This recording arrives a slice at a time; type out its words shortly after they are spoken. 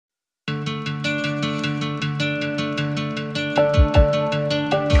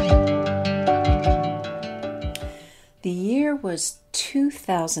was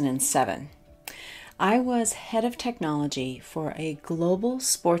 2007. I was head of technology for a global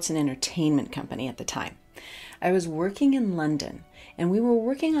sports and entertainment company at the time. I was working in London, and we were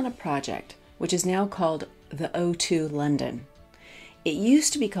working on a project which is now called the O2 London. It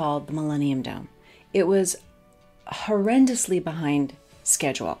used to be called the Millennium Dome. It was horrendously behind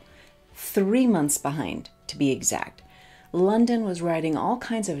schedule, 3 months behind to be exact. London was writing all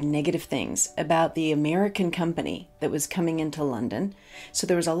kinds of negative things about the American company that was coming into London. So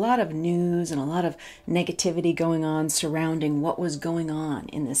there was a lot of news and a lot of negativity going on surrounding what was going on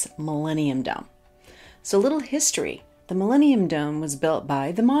in this Millennium Dome. So little history. The Millennium Dome was built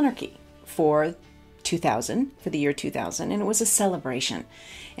by the monarchy for the year 2000, and it was a celebration.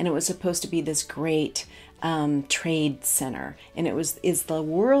 And it was supposed to be this great trade center, and is the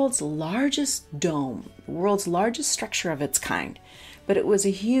world's largest dome, the world's largest structure of its kind. But it was a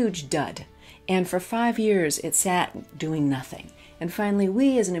huge dud, and for 5 years it sat doing nothing. And finally,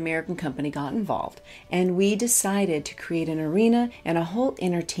 we as an American company got involved, and we decided to create an arena and a whole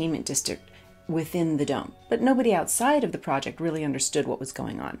entertainment district within the dome. But nobody outside of the project really understood what was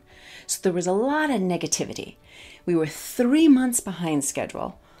going on. So there was a lot of negativity. We were 3 months behind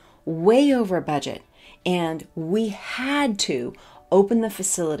schedule, way over budget, and we had to open the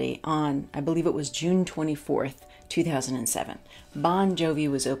facility on, I believe it was June 24th, 2007. Bon Jovi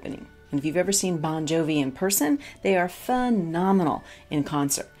was opening. And if you've ever seen Bon Jovi in person, they are phenomenal in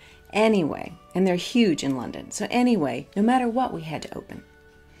concert. Anyway, and they're huge in London. So anyway, no matter what, we had to open.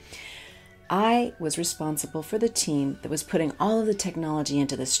 I was responsible for the team that was putting all of the technology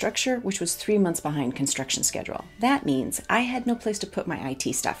into the structure, which was 3 months behind construction schedule. That means I had no place to put my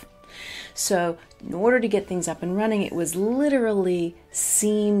IT stuff. So in order to get things up and running, it was literally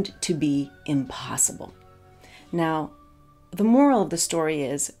seemed to be impossible. Now, the moral of the story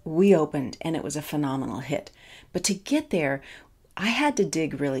is we opened and it was a phenomenal hit. But to get there, I had to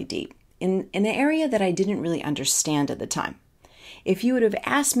dig really deep in an area that I didn't really understand at the time. If you would have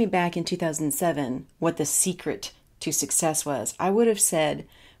asked me back in 2007 what the secret to success was, I would have said,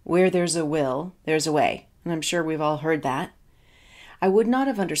 where there's a will, there's a way. And I'm sure we've all heard that. I would not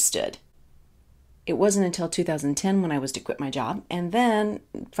have understood. It wasn't until 2010 when I was to quit my job, and then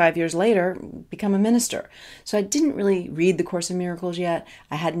 5 years later, become a minister. So I didn't really read the Course in Miracles yet.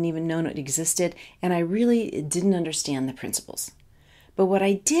 I hadn't even known it existed, and I really didn't understand the principles. But what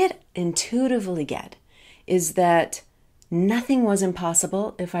I did intuitively get is that nothing was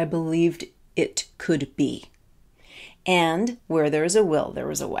impossible if I believed it could be. And where there is a will,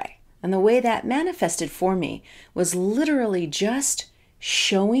 there is a way. And the way that manifested for me was literally just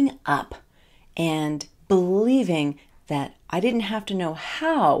showing up and believing that I didn't have to know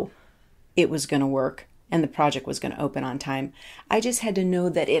how it was going to work and the project was going to open on time. I just had to know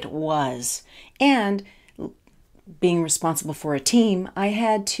that it was. And being responsible for a team, I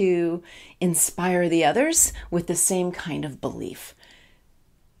had to inspire the others with the same kind of belief.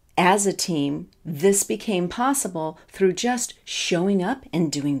 As a team, this became possible through just showing up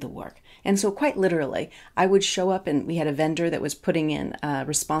and doing the work. And so quite literally, I would show up, and we had a vendor that was putting in,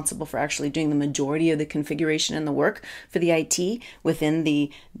 responsible for actually doing the majority of the configuration and the work for the IT within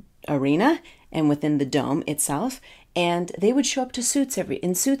the arena and within the dome itself. And they would show up to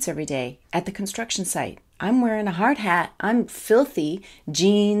in suits every day at the construction site. I'm wearing a hard hat. I'm filthy,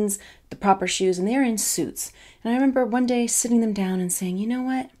 jeans, the proper shoes, and they're in suits. And I remember one day sitting them down and saying, you know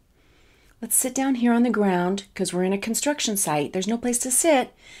what? Let's sit down here on the ground because we're in a construction site. There's no place to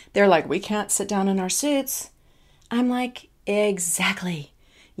sit. They're like, we can't sit down in our suits. I'm like, exactly.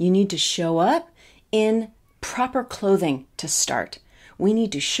 You need to show up in proper clothing to start. We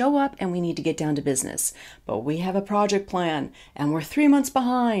need to show up and we need to get down to business. But we have a project plan and we're 3 months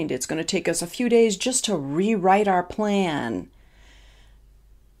behind. It's going to take us a few days just to rewrite our plan.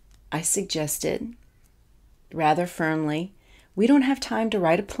 I suggested rather firmly, we don't have time to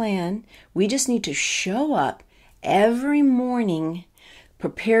write a plan. We just need to show up every morning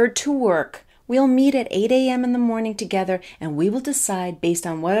prepared to work. We'll meet at 8 a.m. in the morning together, and we will decide based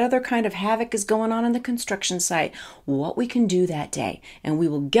on what other kind of havoc is going on in the construction site, what we can do that day. And we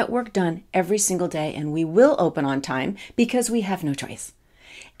will get work done every single day, and we will open on time because we have no choice.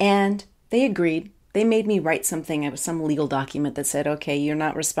 And they agreed. They made me write something. It was some legal document that said, okay, you're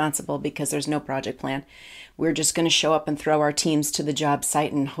not responsible because there's no project plan. We're just going to show up and throw our teams to the job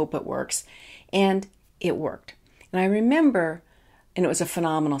site and hope it works. And it worked. And I remember, and it was a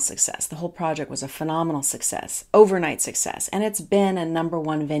phenomenal success. The whole project was a phenomenal success, overnight success. And it's been a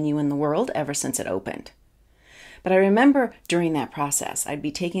 #1 venue in the world ever since it opened. But I remember during that process, I'd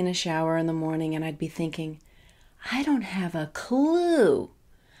be taking a shower in the morning and I'd be thinking, I don't have a clue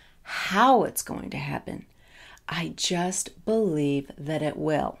how it's going to happen. I just believe that it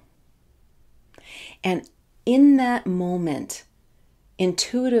will. And in that moment,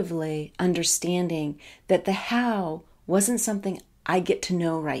 intuitively understanding that the how wasn't something I get to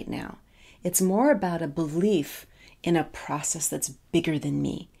know right now. It's more about a belief in a process that's bigger than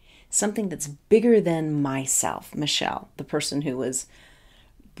me, something that's bigger than myself, Michelle, the person who was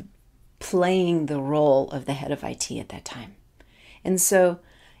playing the role of the head of IT at that time. And so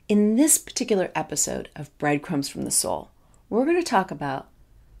in this particular episode of Breadcrumbs from the Soul, we're going to talk about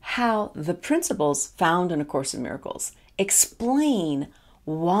how the principles found in A Course in Miracles explain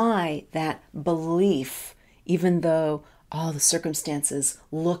why that belief, even though all the circumstances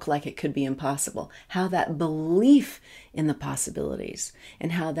look like it could be impossible, how that belief in the possibilities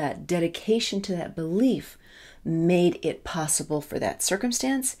and how that dedication to that belief made it possible for that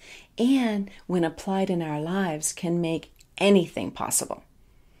circumstance, and when applied in our lives can make anything possible.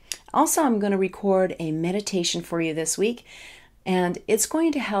 Also, I'm going to record a meditation for you this week, and it's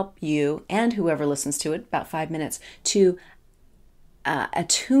going to help you and whoever listens to it, about 5 minutes, to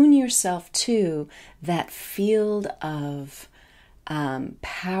attune yourself to that field of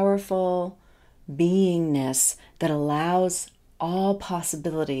powerful beingness that allows all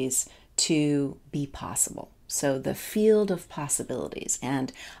possibilities to be possible. So the field of possibilities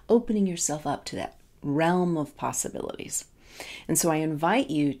and opening yourself up to that realm of possibilities. And so I invite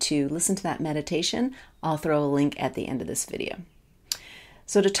you to listen to that meditation. I'll throw a link at the end of this video.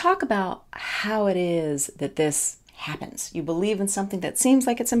 So to talk about how it is that this happens, you believe in something that seems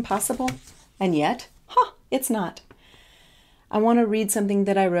like it's impossible, and yet, it's not. I want to read something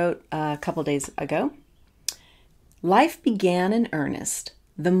that I wrote a couple days ago. Life began in earnest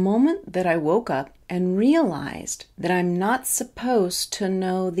the moment that I woke up and realized that I'm not supposed to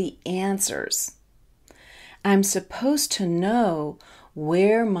know the answers. I'm supposed to know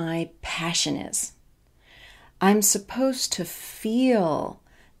where my passion is. I'm supposed to feel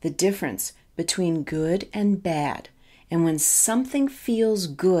the difference between good and bad. And when something feels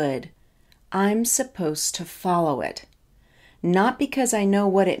good, I'm supposed to follow it. Not because I know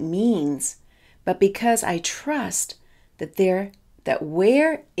what it means, but because I trust that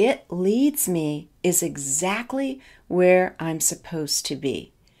where it leads me is exactly where I'm supposed to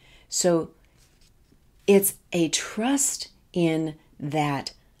be. So it's a trust in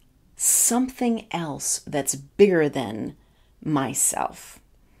that something else that's bigger than myself.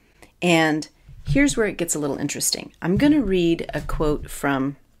 And here's where it gets a little interesting. I'm going to read a quote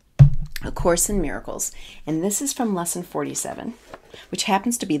from A Course in Miracles, and this is from lesson 47, which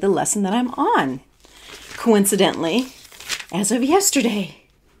happens to be the lesson that I'm on, coincidentally, as of yesterday.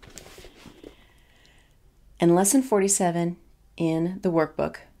 And lesson 47 in the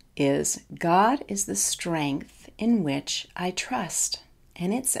workbook is, God is the strength in which I trust.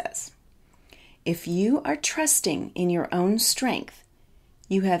 And it says, if you are trusting in your own strength,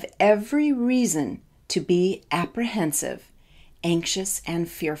 you have every reason to be apprehensive, anxious, and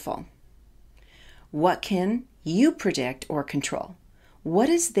fearful. What can you predict or control? What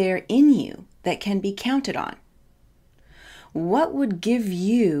is there in you that can be counted on? What would give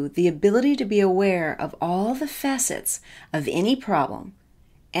you the ability to be aware of all the facets of any problem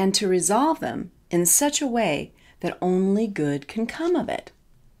and to resolve them in such a way that only good can come of it?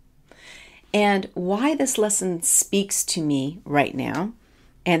 And why this lesson speaks to me right now,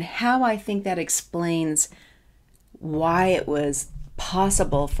 and how I think that explains why it was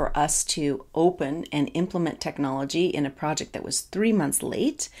possible for us to open and implement technology in a project that was 3 months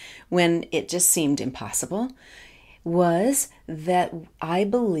late when it just seemed impossible, was that I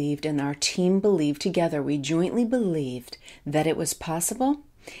believed and our team believed together, we jointly believed that it was possible,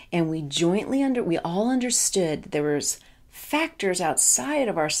 and we all understood that there was factors outside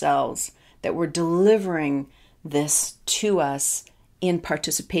of ourselves that were delivering this to us in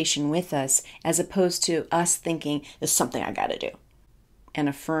participation with us, as opposed to us thinking, there's something I got to do, and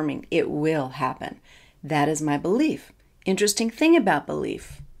affirming it will happen. That is my belief. Interesting thing about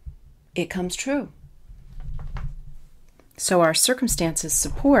belief, it comes true. So our circumstances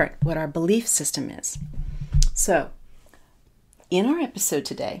support what our belief system is. So in our episode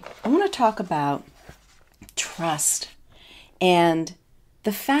today, I want to talk about trust and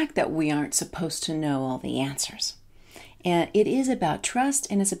the fact that we aren't supposed to know all the answers. And it is about trust,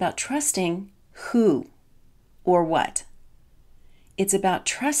 and it's about trusting who or what. It's about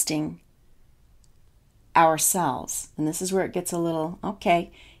trusting ourselves. And this is where it gets a little,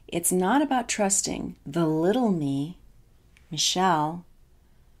 okay, it's not about trusting the little me, Michelle.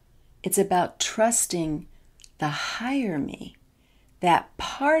 It's about trusting the higher me, that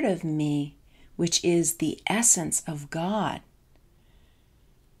part of me which is the essence of God.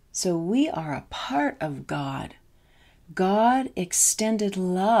 So we are a part of God God extended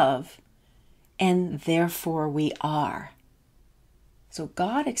love, and therefore we are. So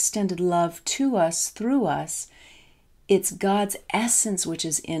God extended love to us, through us. It's God's essence which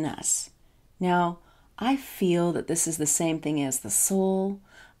is in us. Now, I feel that this is the same thing as the soul.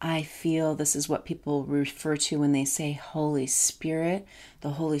 I feel this is what people refer to when they say Holy Spirit,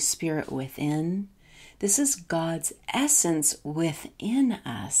 the Holy Spirit within. This is God's essence within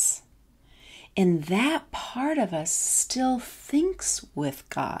us. And that part of us still thinks with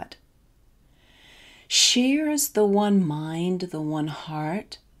God, shares the one mind, the one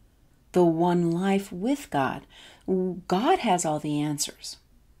heart, the one life with God. God has all the answers,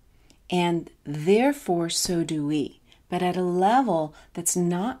 and therefore so do we, but at a level that's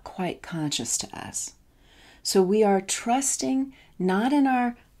not quite conscious to us. So we are trusting not in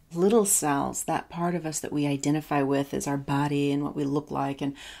our little selves, that part of us that we identify with as our body and what we look like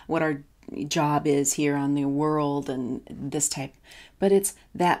and what our job is here on the world and this type, but it's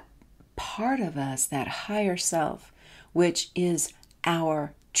that part of us, that higher self, which is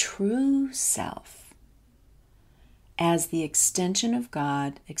our true self, as the extension of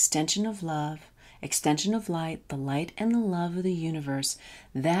God, extension of love, extension of light, the light and the love of the universe.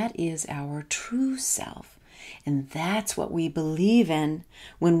 That is our true self. And that's what we believe in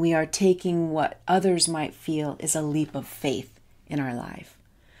when we are taking what others might feel is a leap of faith in our life.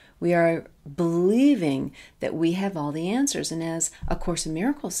 We are believing that we have all the answers. And as A Course in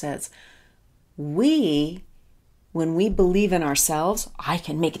Miracles says, when we believe in ourselves, I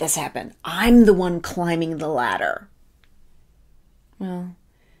can make this happen. I'm the one climbing the ladder. Well,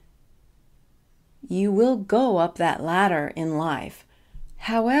 you will go up that ladder in life.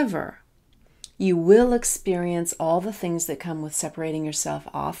 However, you will experience all the things that come with separating yourself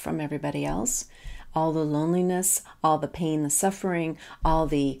off from everybody else, all the loneliness, all the pain, the suffering, all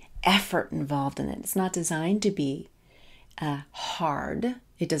the effort involved in it. It's not designed to be hard.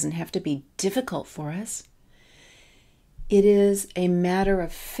 It doesn't have to be difficult for us. It is a matter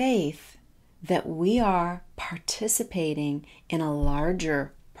of faith that we are participating in a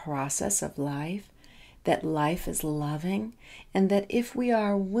larger process of life, that life is loving, and that if we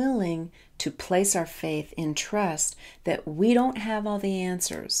are willing to place our faith in trust, that we don't have all the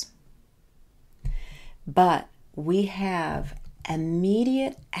answers, but we have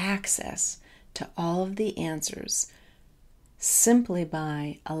immediate access to all of the answers simply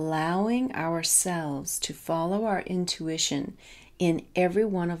by allowing ourselves to follow our intuition in every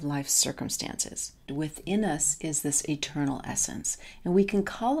one of life's circumstances. Within us is this eternal essence, and we can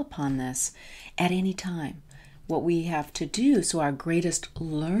call upon this at any time. What we have to do, so our greatest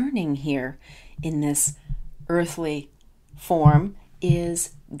learning here in this earthly form,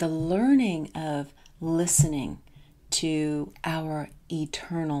 is the learning of listening to our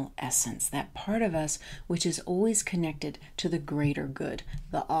eternal essence, that part of us which is always connected to the greater good,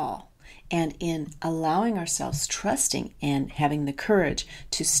 the all. And in allowing ourselves, trusting and having the courage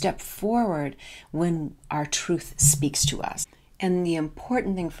to step forward when our truth speaks to us. And the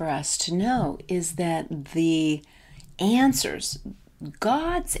important thing for us to know is that the answers,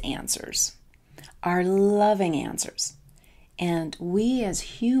 God's answers, are loving answers. And we as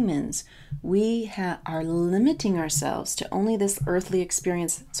humans, we are limiting ourselves to only this earthly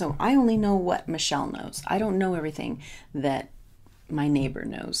experience. So I only know what Michelle knows. I don't know everything that my neighbor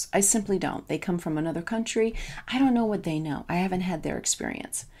knows. I simply don't. They come from another country. I don't know what they know. I haven't had their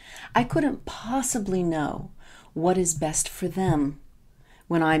experience. I couldn't possibly know what is best for them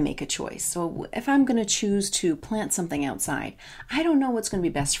when I make a choice. So if I'm going to choose to plant something outside, I don't know what's going to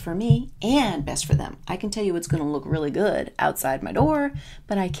be best for me and best for them. I can tell you what's going to look really good outside my door,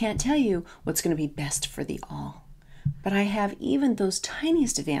 but I can't tell you what's going to be best for the all. But I have even those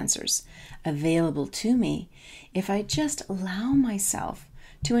tiniest of answers available to me if I just allow myself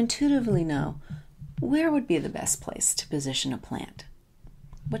to intuitively know where would be the best place to position a plant.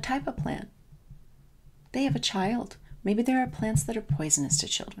 What type of plant? They have a child. Maybe there are plants that are poisonous to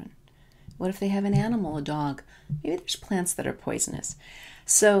children. What if they have an animal, a dog? Maybe there's plants that are poisonous.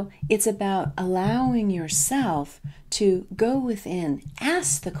 So it's about allowing yourself to go within,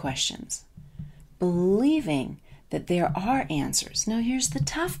 ask the questions, believing that there are answers. Now here's the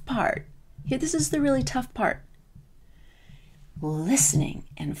tough part. This is the really tough part. Listening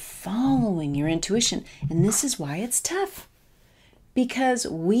and following your intuition. And this is why it's tough. Because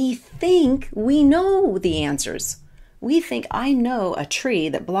we think we know the answers. We think, I know a tree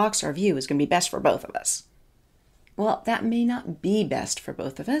that blocks our view is going to be best for both of us. Well, that may not be best for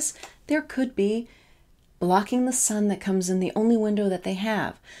both of us. There could be blocking the sun that comes in the only window that they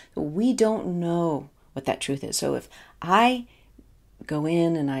have. We don't know what that truth is. So if I go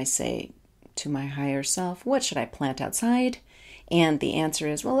in and I say to my higher self, what should I plant outside? And the answer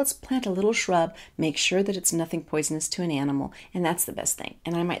is, well, let's plant a little shrub, make sure that it's nothing poisonous to an animal, and that's the best thing.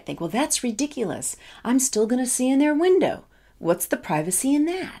 And I might think, well, that's ridiculous. I'm still going to see in their window. What's the privacy in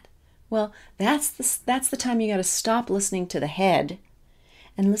that? Well, that's the time you got to stop listening to the head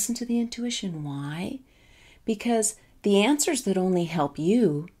and listen to the intuition. Why? Because the answers that only help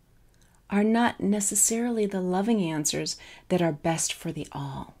you are not necessarily the loving answers that are best for the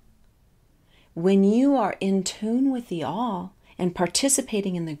all. When you are in tune with the all and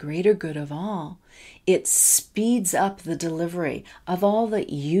participating in the greater good of all, it speeds up the delivery of all that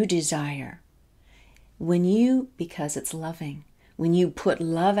you desire. Because it's loving, when you put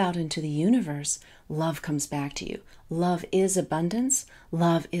love out into the universe, love comes back to you. Love is abundance.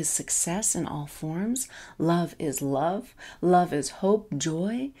 Love is success in all forms. Love is love. Love is hope,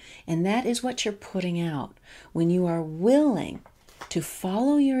 joy. And that is what you're putting out when you are willing to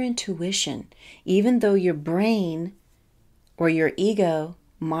follow your intuition, even though your brain or your ego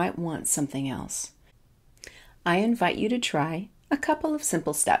might want something else. I invite you to try a couple of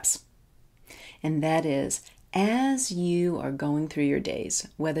simple steps. And that is, as you are going through your days,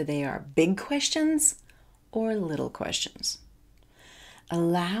 whether they are big questions or little questions,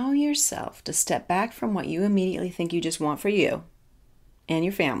 allow yourself to step back from what you immediately think you just want for you and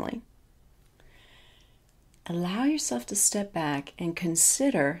your family. Allow yourself to step back and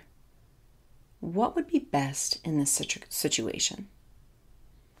consider what would be best in this situation.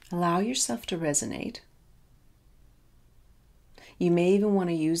 Allow yourself to resonate. You may even want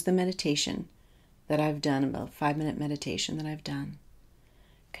to use the meditation that I've done, about 5-minute meditation that I've done.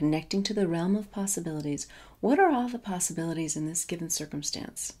 Connecting to the realm of possibilities. What are all the possibilities in this given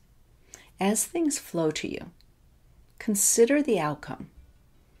circumstance? As things flow to you, consider the outcome.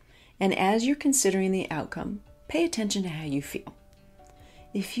 And as you're considering the outcome, pay attention to how you feel.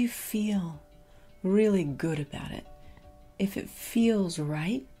 If you feel really good about it, if it feels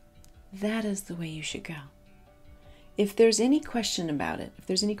right, that is the way you should go. If there's any question about it, if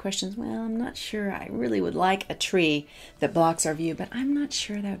there's any questions, well, I'm not sure, I really would like a tree that blocks our view, but I'm not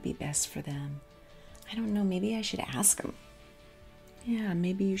sure that would be best for them. I don't know, maybe I should ask them. Yeah,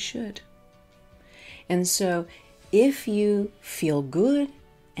 maybe you should. And so if you feel good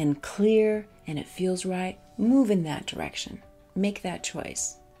and clear and it feels right, move in that direction. Make that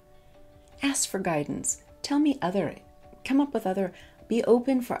choice. Ask for guidance. Come up with be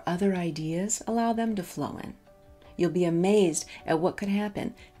open for other ideas. Allow them to flow in. You'll be amazed at what could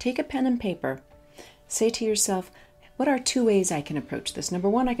happen. Take a pen and paper. Say to yourself, what are 2 ways I can approach this? Number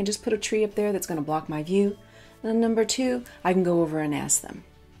 1, I can just put a tree up there that's going to block my view. And number 2, I can go over and ask them.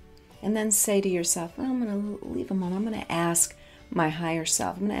 And then say to yourself, well, I'm going to leave a moment. I'm going to ask my higher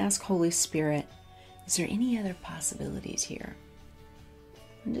self. I'm going to ask Holy Spirit, is there any other possibilities here?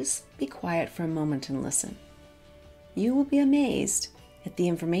 And just be quiet for a moment and listen. You will be amazed at the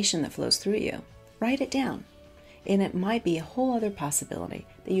information that flows through you. Write it down. And it might be a whole other possibility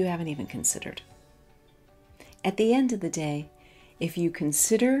that you haven't even considered. At the end of the day, if you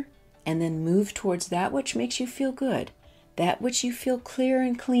consider and then move towards that which makes you feel good, that which you feel clear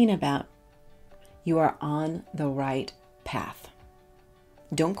and clean about, you are on the right path.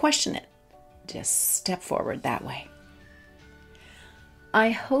 Don't question it. Just step forward that way. I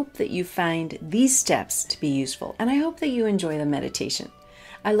hope that you find these steps to be useful, and I hope that you enjoy the meditation.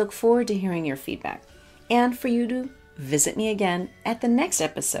 I look forward to hearing your feedback, and for you to visit me again at the next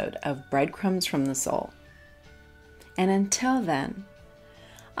episode of Breadcrumbs from the Soul. And until then,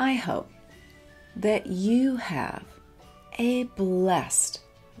 I hope that you have a blessed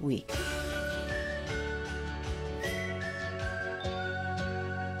week.